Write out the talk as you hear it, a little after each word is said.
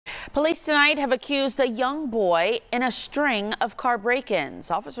Police tonight have accused a young boy in a string of car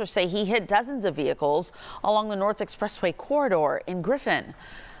break-ins. Officers say he hit dozens of vehicles along the North Expressway Corridor in Griffin.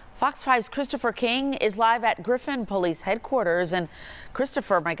 Fox 5's Christopher King is live at Griffin Police Headquarters. And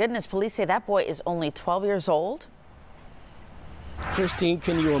Christopher, my goodness, police say that boy is only 12 years old. Christine,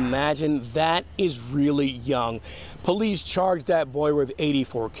 can you imagine? That is really young. Police charged that boy with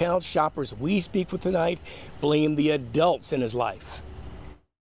 84 counts. Shoppers we speak with tonight blame the adults in his life.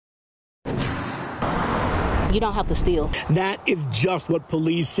 You don't have to steal. That is just what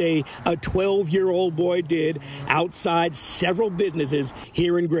police say a 12-year-old boy did outside several businesses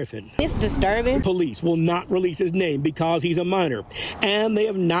here in Griffin. It's disturbing. Police will not release his name because he's a minor, and they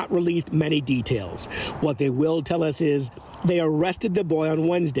have not released many details. What they will tell us is they arrested the boy on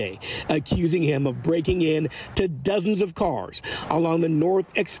Wednesday, accusing him of breaking in to dozens of cars along the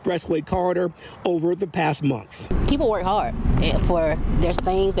North Expressway Corridor over the past month. People work hard for their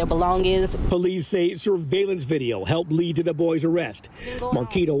things, their belongings. Police say surveillance video helped lead to the boy's arrest.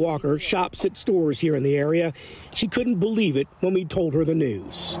 Marquita Walker shops at stores here in the area. She couldn't believe it when we told her the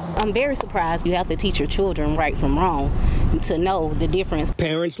news. I'm very surprised you have to teach your children right from wrong to know the difference.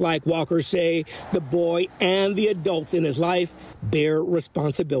 Parents like Walker say the boy and the adults in his life bear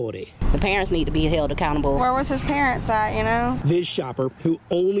responsibility. The parents need to be held accountable. Where was his parents at, you know? This shopper, who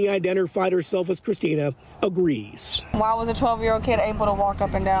only identified herself as Christina, agrees. Why was a 12-year-old kid able to walk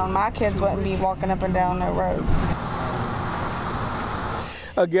up and down? My kids wouldn't be walking up and down their roads.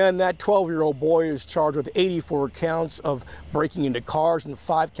 Again, that 12-year-old boy is charged with 84 counts of breaking into cars and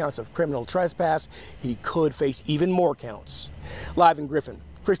 5 counts of criminal trespass. He could face even more counts. Live in Griffin,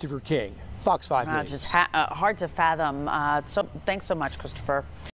 Christopher King, Fox 5 News. Just hard to fathom. So thanks so much, Christopher.